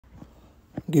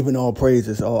Giving all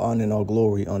praises, all honor, and all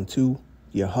glory unto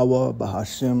Yahweh,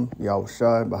 Bahashem,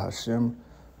 Yahushai, Bahashem,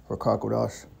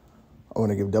 Rakakodash. I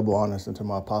want to give double honors unto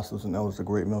my apostles and elders, the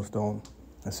great millstone,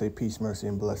 and say peace, mercy,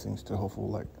 and blessings to hopeful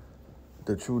light.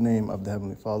 The true name of the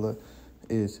Heavenly Father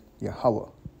is Yahweh,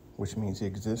 which means he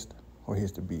exists or he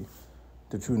is to be.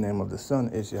 The true name of the Son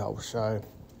is Yahushai,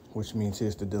 which means he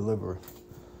is the deliverer.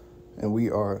 And we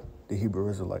are the Hebrew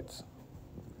Israelites.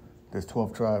 There's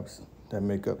 12 tribes that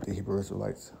make up the Hebrew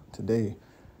Israelites. Today,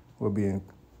 we're being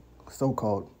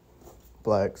so-called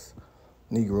blacks,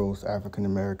 Negroes, African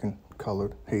American,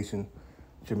 colored, Haitian,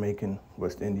 Jamaican,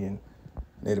 West Indian,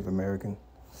 Native American,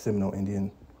 Seminole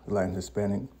Indian, Latin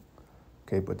Hispanic.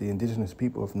 Okay, but the indigenous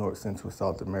people of North, Central,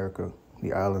 South America,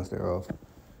 the islands thereof,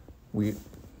 we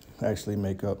actually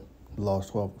make up the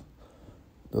lost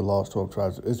 12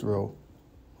 tribes of Israel,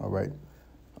 all right,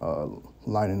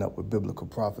 lining up with biblical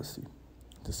prophecy.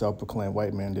 The self-proclaimed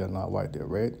white man, they're not white, they're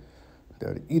red.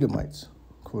 They're the Edomites,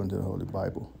 according to the Holy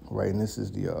Bible, right? And this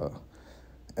is the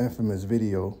infamous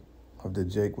video of the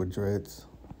Jake with dreads,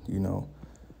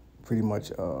 pretty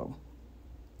much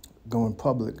going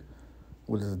public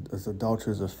with his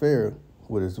adulterous affair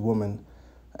with his woman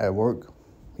at work,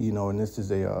 and this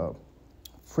is a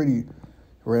pretty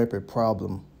rampant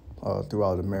problem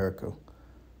throughout America,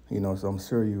 so I'm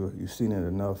sure you've seen it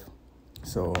enough.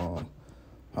 So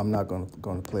I'm not going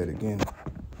to play it again.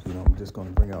 I'm just going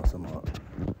to bring out some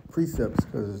precepts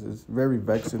because it's very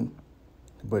vexing,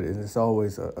 but it's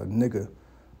always a nigga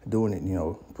doing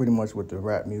it, pretty much with the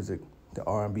rap music, the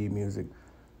R&B music.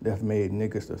 They've made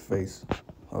niggas the face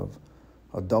of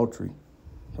adultery,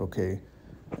 okay?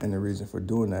 And the reason for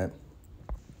doing that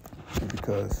is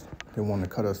because they want to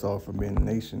cut us off from being a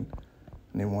nation,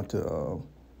 and they want to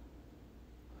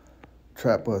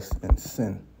trap us in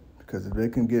sin. Because if they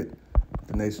can get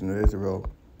the nation of Israel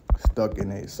stuck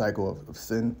in a cycle of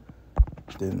sin,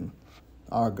 then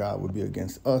our God would be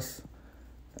against us,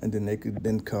 and then they could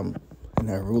then come and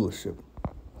have rulership.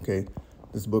 Okay,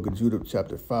 this book of Judah,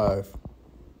 chapter 5,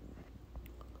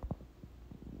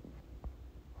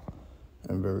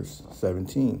 and verse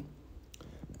 17.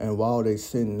 And while they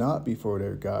sin not before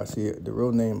their God, see, the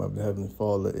real name of the Heavenly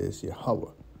Father is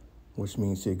Yahweh, which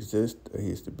means he exists or he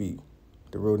is to be.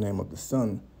 The real name of the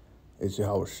Son is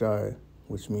Yahushai,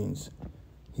 which means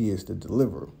he is the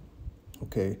deliverer,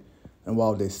 okay? And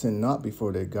while they sin not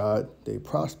before their God, they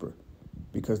prosper,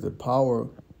 because the power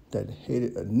that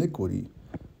hated iniquity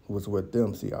was with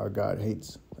them. See, our God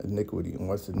hates iniquity. And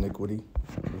what's iniquity?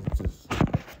 It's just,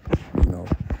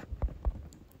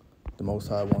 the Most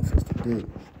High wants us to dig,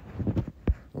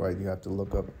 right? You have to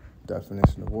look up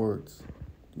definition of words.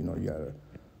 You got to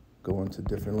go into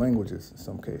different languages in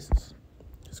some cases.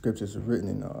 The scriptures are written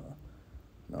in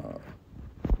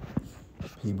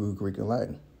Hebrew, Greek, and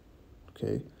Latin,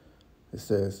 okay? It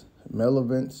says,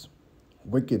 malevolence,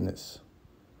 wickedness,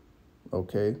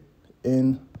 okay?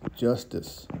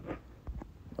 Injustice,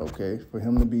 okay? For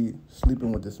him to be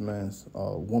sleeping with this man's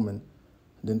woman,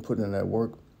 then putting in that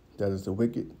work, that is the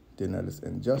wicked, then that is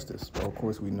injustice. But of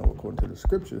course, we know according to the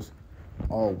scriptures,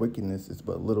 all wickedness is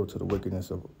but little to the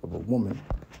wickedness of a woman.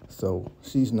 So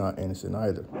she's not innocent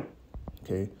either,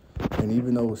 okay? And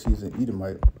even though she's an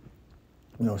Edomite,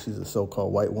 she's a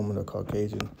so-called white woman or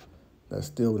Caucasian, that's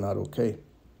still not okay.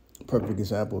 Perfect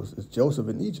example is Joseph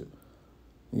in Egypt.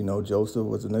 Joseph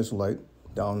was an Israelite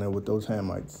down there with those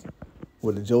Hamites.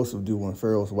 What did Joseph do when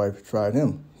Pharaoh's wife tried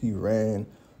him? He ran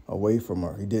away from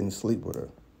her. He didn't sleep with her,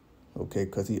 okay,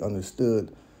 because he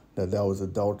understood that was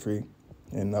adultery,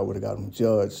 and that would have got him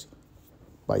judged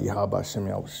by Yahweh Shem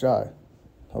Yahushai,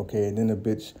 okay? And then the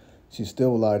bitch, she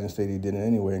still lied and said he did it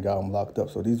anyway and got him locked up.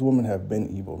 So these women have been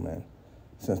evil, man,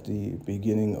 since the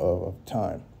beginning of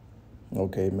time.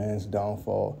 Okay, man's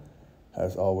downfall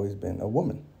has always been a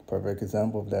woman. Perfect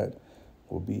example of that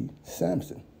will be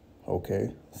Samson,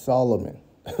 okay? Solomon,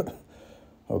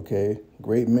 okay?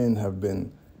 Great men have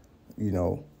been,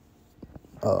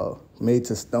 made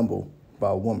to stumble by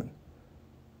a woman,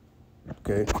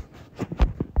 okay?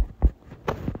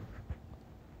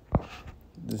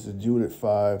 This is Judah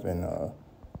 5 and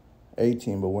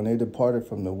 18. But when they departed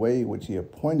from the way which he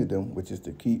appointed them, which is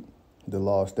to keep the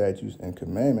law, statutes, and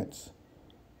commandments,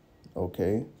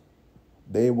 okay,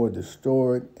 they were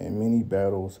destroyed in many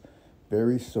battles,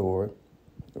 very sore,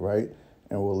 right,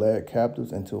 and were led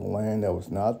captives into a land that was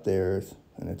not theirs,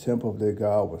 and the temple of their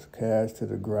God was cast to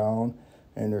the ground,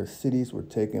 and their cities were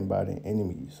taken by the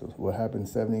enemies. So what happened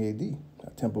in 70 AD?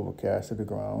 The temple was cast to the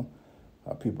ground.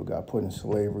 People got put in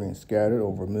slavery and scattered.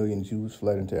 Over 1 million Jews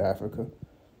fled into Africa.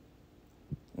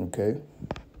 Okay.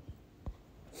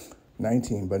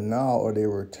 19, but now are they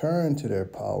returned to their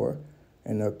power,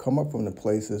 and they'll come up from the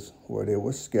places where they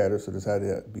were scattered. So this had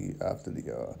to be after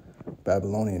the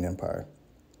Babylonian Empire,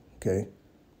 okay?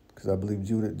 Because I believe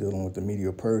Judah dealing with the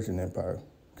Medo-Persian Empire,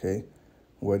 okay?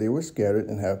 Where they were scattered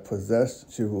and have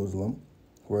possessed Jerusalem,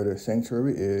 where their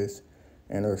sanctuary is,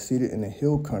 and are seated in the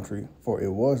hill country, for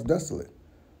it was desolate.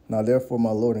 Now therefore,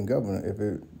 my Lord and Governor, if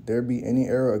there be any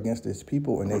error against this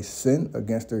people, and they sin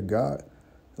against their God,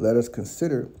 let us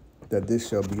consider that this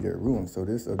shall be their ruin. So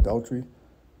this adultery,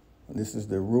 this is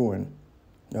the ruin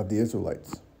of the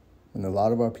Israelites. And a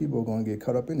lot of our people are going to get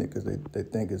caught up in it because they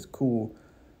think it's cool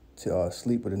to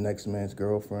sleep with the next man's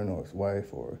girlfriend or his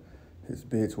wife or his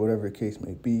bitch, whatever the case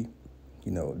may be.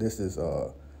 You know, this is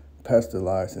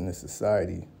pasteurized in this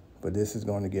society, but this is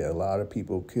going to get a lot of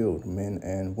people killed, men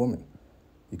and women,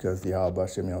 because the Yahweh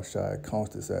Shem Yahushai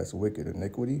counts this as wicked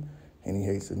iniquity, and he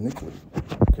hates iniquity,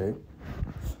 okay?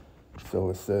 So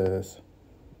it says,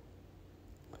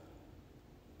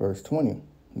 verse 20,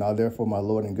 now therefore, my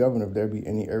Lord and Governor, if there be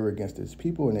any error against his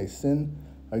people, and they sin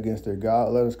against their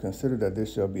God, let us consider that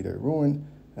this shall be their ruin,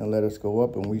 and let us go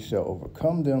up, and we shall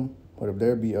overcome them. But if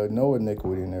there be no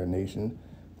iniquity in their nation,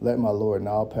 let my Lord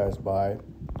now pass by,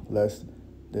 lest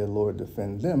their Lord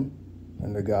defend them,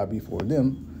 and their God be for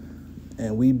them,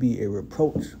 and we be a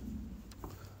reproach.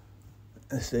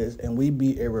 It says, and we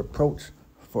be a reproach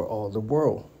for all the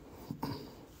world.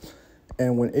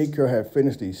 And when Achor had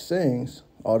finished these sayings,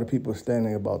 all the people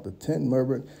standing about the tent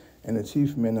murmured, and the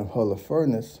chief men of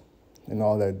Holofernes, and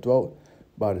all that dwelt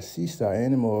by the seaside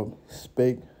and Moab,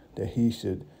 spake that he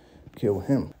should kill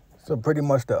him. So pretty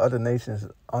much the other nations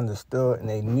understood, and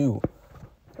they knew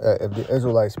that if the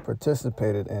Israelites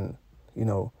participated and,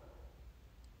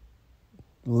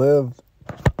 lived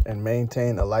and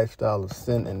maintained a lifestyle of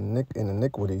sin and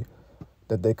iniquity,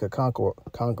 that they could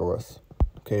conquer us.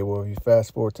 Okay, well, if you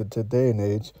fast forward to today and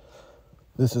age,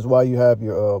 this is why you have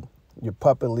your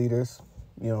puppet leaders,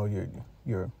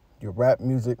 your rap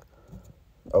music,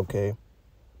 okay,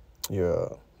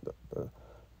 your the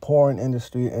porn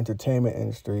industry, entertainment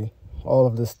industry. All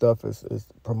of this stuff is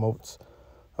promotes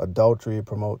adultery,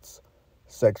 promotes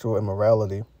sexual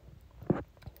immorality,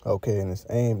 okay, and it's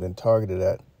aimed and targeted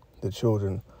at the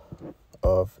children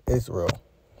of Israel,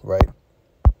 right?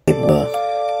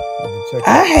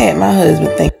 I had my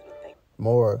husband think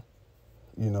more,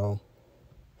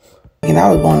 and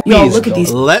I was going, yo, look at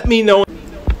these. Let me know.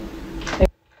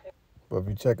 But if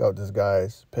you check out this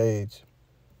guy's page,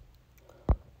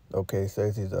 okay, it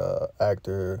says he's an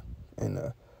actor and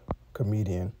a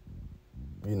comedian,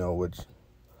 which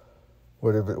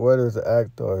whether it's an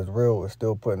act or it's real, it's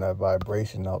still putting that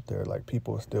vibration out there. Like,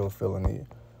 people are still feeling the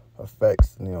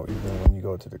effects, even when you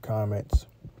go to the comments,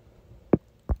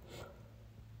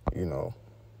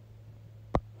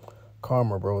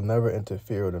 karma, bro, never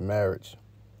interfere with a marriage,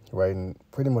 right? And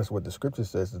pretty much what the scripture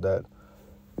says is that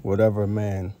whatever a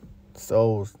man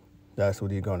sows, that's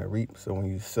what he's going to reap. So when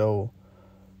you sow,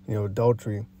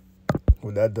 adultery,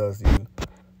 what that does, you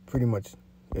pretty much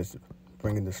is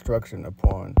bringing destruction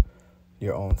upon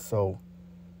your own soul,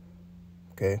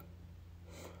 okay?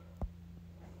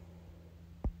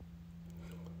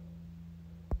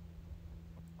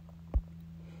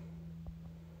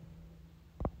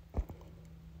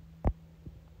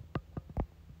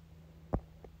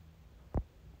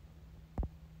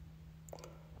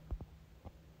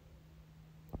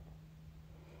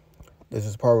 This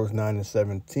is Proverbs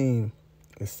 9:17.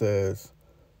 It says,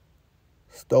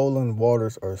 stolen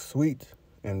waters are sweet,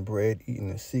 and bread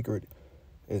eaten in secret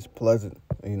is pleasant.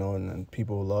 And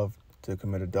people love to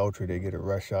commit adultery. They get a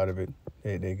rush out of it.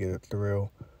 They get a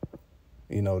thrill.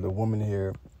 The woman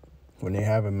here, when they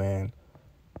have a man,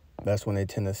 that's when they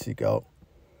tend to seek out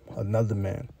another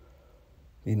man.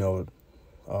 Hypergamy.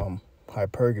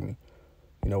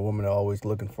 Women are always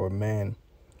looking for a man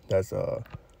that's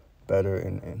better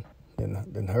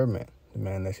than her man, the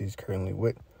man that she's currently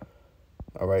with.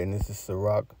 All right, and this is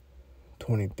Sirach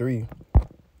 23.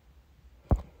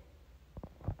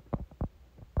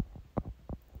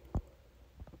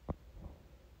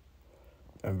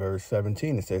 And verse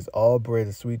 17, it says, all bread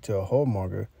is sweet to a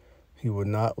whoremonger. He would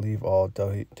not leave all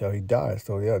till he dies.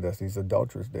 So yeah, that's these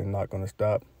adulterers. They're not going to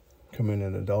stop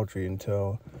committing adultery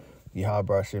until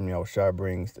Yahweh Shem Yahushai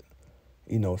brings,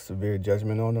 severe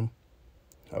judgment on them.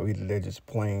 Or either they're just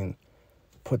plain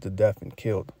put to death and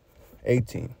killed.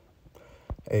 18,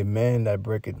 a man that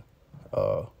breaketh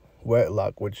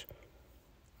wedlock, which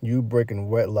you breaking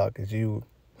wedlock is you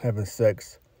having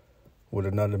sex with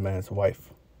another man's wife.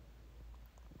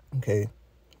 Okay,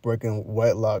 breaking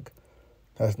wedlock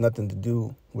has nothing to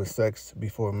do with sex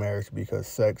before marriage, because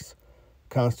sex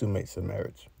consummates a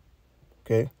marriage.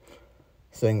 Okay,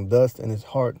 saying thus in his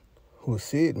heart, who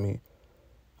seeth me.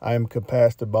 I am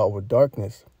compassed about with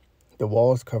darkness. The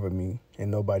walls cover me, and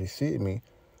nobody seeth me.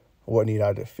 What need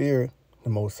I to fear? The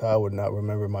Most High would not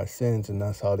remember my sins, and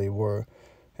that's how they were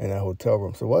in that hotel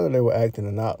room. So whether they were acting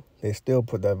or not, they still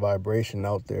put that vibration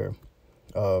out there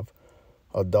of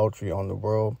adultery on the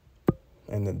world,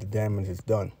 and the damage is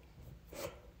done.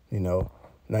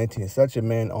 19, such a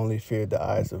man only feared the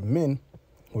eyes of men,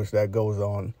 which that goes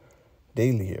on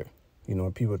daily here.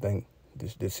 And people think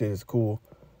this shit is cool.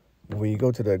 But when you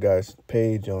go to that guy's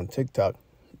page on TikTok,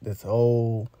 this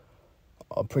whole,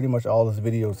 pretty much all his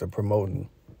videos are promoting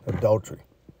adultery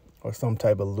or some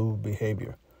type of lewd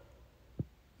behavior.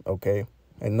 Okay?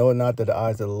 And know not that the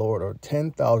eyes of the Lord are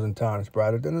 10,000 times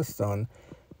brighter than the sun,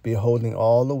 beholding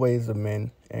all the ways of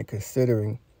men and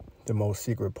considering the most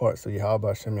secret parts. So Yahweh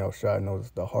Hashem Yahushua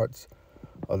knows the hearts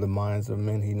of the minds of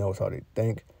men. He knows how they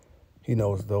think. He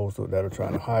knows those that are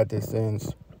trying to hide their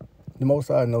sins. The Most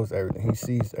High knows everything. He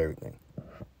sees everything.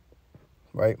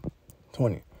 Right?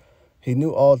 20. He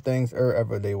knew all things ere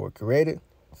ever they were created.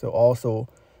 So also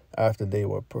after they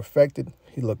were perfected,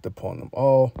 he looked upon them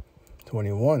all.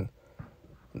 21.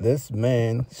 This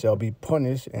man shall be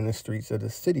punished in the streets of the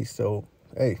city. So,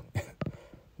 hey,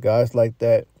 guys like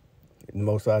that, the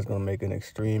Most High is going to make an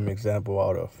extreme example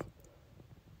out of.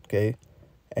 Okay?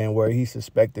 And where he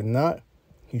suspected not,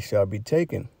 he shall be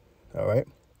taken. All right?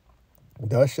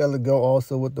 Thus shall it go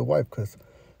also with the wife, because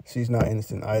she's not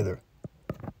innocent either.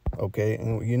 Okay?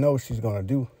 And you know what she's going to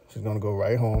do. She's going to go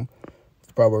right home.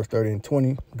 It's Proverbs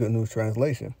 30:20, Good News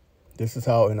Translation. This is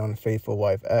how an unfaithful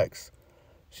wife acts.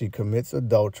 She commits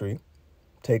adultery,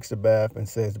 takes a bath, and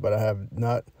says, but I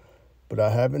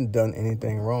haven't done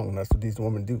anything wrong. And that's what these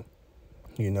women do.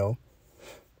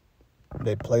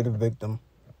 They play the victim.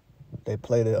 They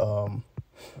play the,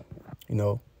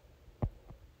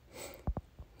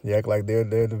 they act like they're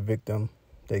the victim.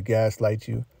 They gaslight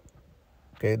you.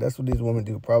 Okay, that's what these women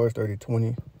do. Proverbs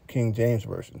 30:20, King James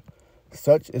Version.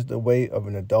 Such is the way of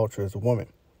an adulterous woman.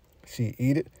 She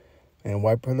eateth and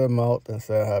wipe her mouth and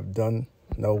say, I have done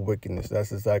no wickedness.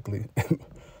 That's exactly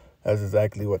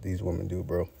what these women do,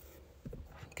 bro.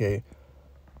 Okay,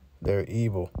 they're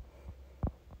evil.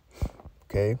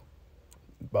 Okay,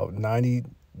 about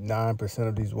 99%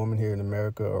 of these women here in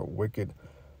America are wicked,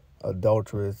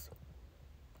 adulterers.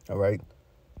 All right,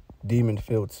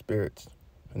 demon-filled spirits,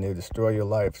 and they destroy your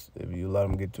lives if you let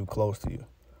them get too close to you.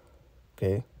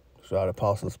 Okay, so our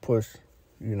apostles push,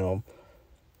 don't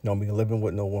be living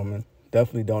with no woman.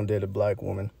 Definitely don't date a black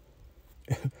woman.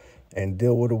 And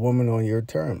deal with a woman on your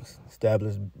terms.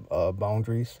 Establish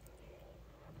boundaries.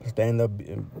 Stand up,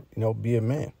 be a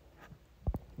man.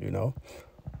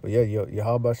 But yeah,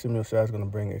 Yahweh Hashem Yahushua is going to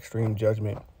bring extreme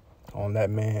judgment on that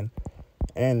man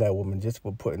and that woman just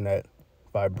for putting that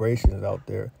vibrations out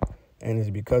there. And it's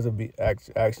because of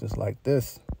actions like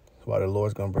this why the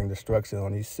Lord's going to bring destruction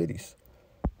on these cities.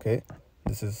 Okay?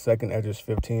 This is 2 Esdras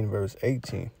 15, verse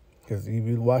 18. Because if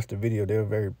you watch the video, they're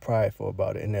very prideful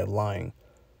about it, and they're lying.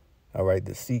 All right?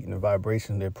 Deceit and the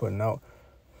vibration they're putting out.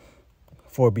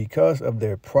 For because of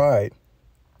their pride,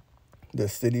 the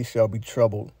city shall be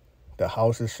troubled, the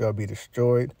houses shall be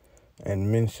destroyed,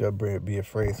 and men shall be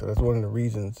afraid. So that's one of the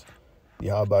reasons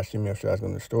Yahweh Hashem Yahushua is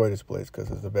going to destroy this place,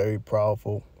 because it's a very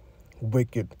powerful,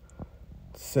 wicked,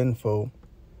 sinful,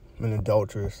 and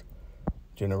adulterous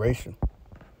generation.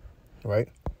 Right?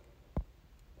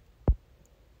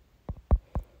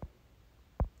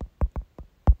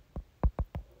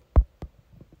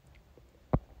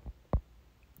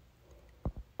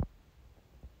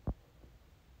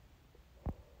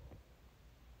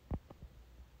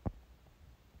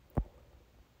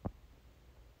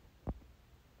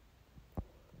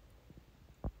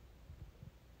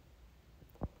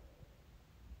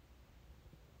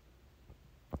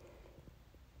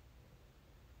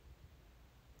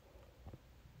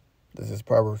 This is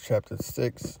Proverbs chapter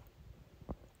 6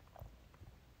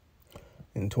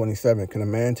 and 27. Can a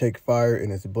man take fire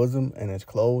in his bosom and his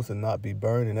clothes and not be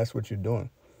burned? And that's what you're doing.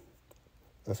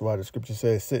 That's why the scripture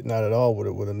says, sit not at all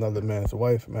with another man's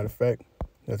wife. Matter of fact,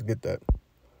 let's get that,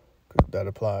 because that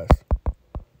applies.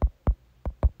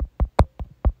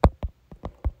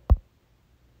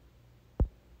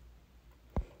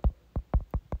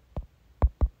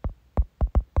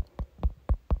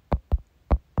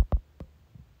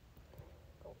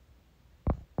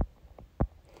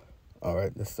 All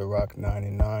right, this is the Rock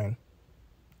 99.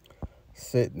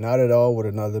 Sit not at all with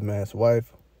another man's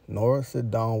wife, nor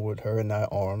sit down with her in thy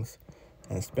arms,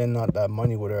 and spend not thy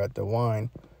money with her at the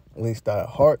wine, lest thy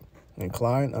heart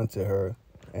incline unto her,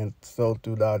 and so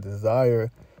through thy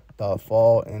desire thou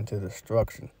fall into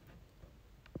destruction.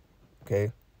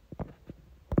 Okay?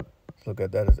 Let's look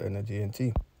at that as energy and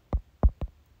T.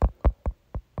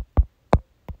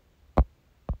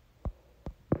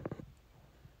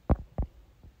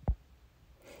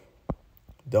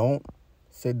 Don't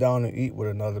sit down and eat with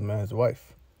another man's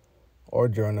wife or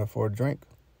join her for a drink.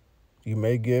 You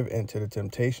may give into the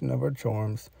temptation of her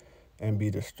charms and be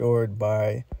destroyed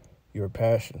by your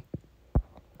passion.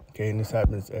 Okay, and this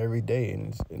happens every day,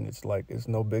 and it's like it's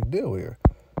no big deal here.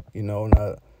 You know, and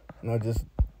I just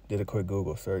did a quick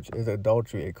Google search. Is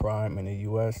adultery a crime in the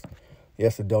U.S.?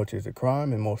 Yes, adultery is a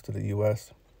crime in most of the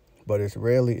U.S., but it's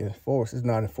rarely enforced. It's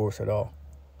not enforced at all.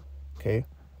 Okay,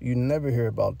 you never hear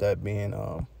about that being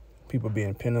people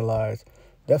being penalized.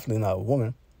 Definitely not a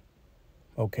woman.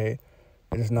 Okay,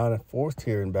 it is not enforced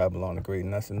here in Babylon the Great,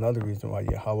 and that's another reason why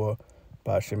Yahweh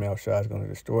Ba'Shem Yahushua is going to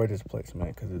destroy this place,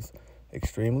 man, because it's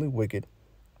extremely wicked,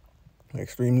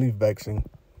 extremely vexing.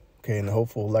 Okay, and the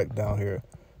hopeful elect down here,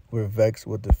 we're vexed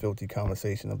with the filthy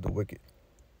conversation of the wicked.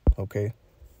 Okay.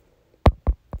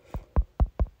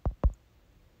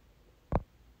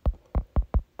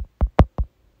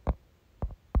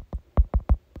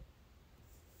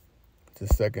 To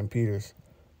 2 Peter's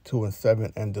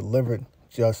 2:7, and delivered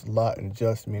just Lot, and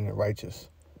just meaning righteous,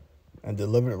 and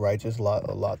delivered righteous Lot,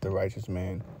 a Lot the righteous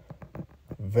man,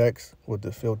 vexed with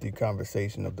the filthy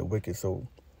conversation of the wicked. So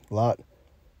Lot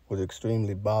was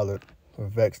extremely bothered or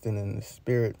vexed in the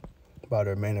spirit by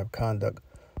their manner of conduct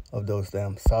of those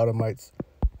damn sodomites,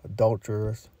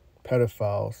 adulterers,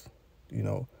 pedophiles,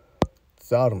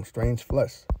 Sodom, strange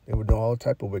flesh. They were doing all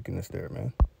type of wickedness there,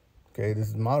 man. Okay, this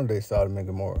is modern day Sodom and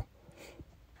Gomorrah.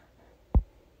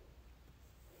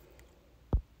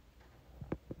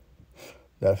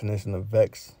 Definition of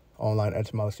vex, online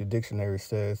etymology dictionary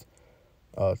says,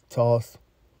 toss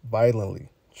violently,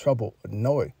 trouble,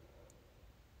 annoy.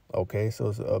 Okay, so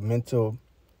it's a mental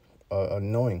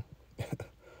annoying.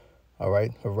 All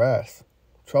right, harass,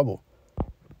 trouble,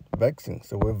 vexing.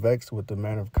 So we're vexed with the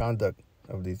manner of conduct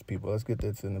of these people. Let's get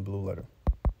this in the blue letter.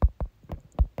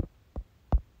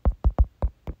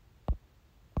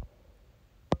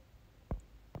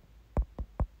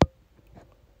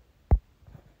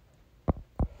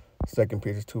 Second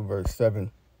Peter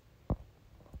 2:7.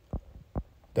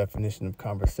 Definition of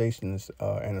conversation is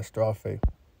anastrophe.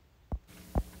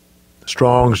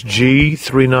 Strong's G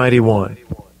 391.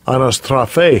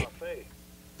 Anastrophe.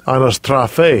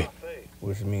 Anastrophe.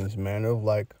 Which means manner of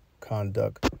like,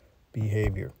 conduct,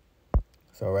 behavior.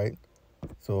 It's all right.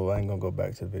 So I ain't gonna go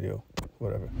back to the video,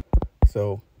 whatever.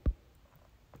 So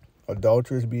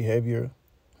adulterous behavior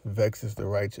vexes the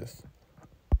righteous.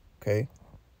 Okay.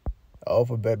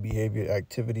 Alphabet behavior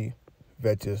activity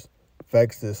vexes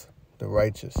the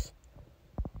righteous.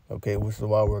 Okay, which is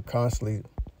why we're constantly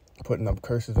putting up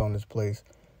curses on this place,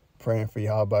 praying for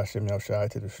Yahweh Ba'Shem Yahushua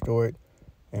to destroy it,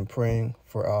 and praying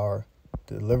for our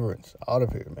deliverance out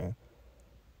of here, man.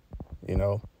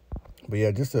 But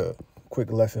yeah, just a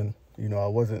quick lesson. I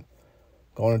wasn't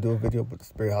going to do a video, but the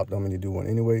Spirit hopped on me to do one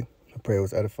anyway. I pray it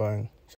was edifying.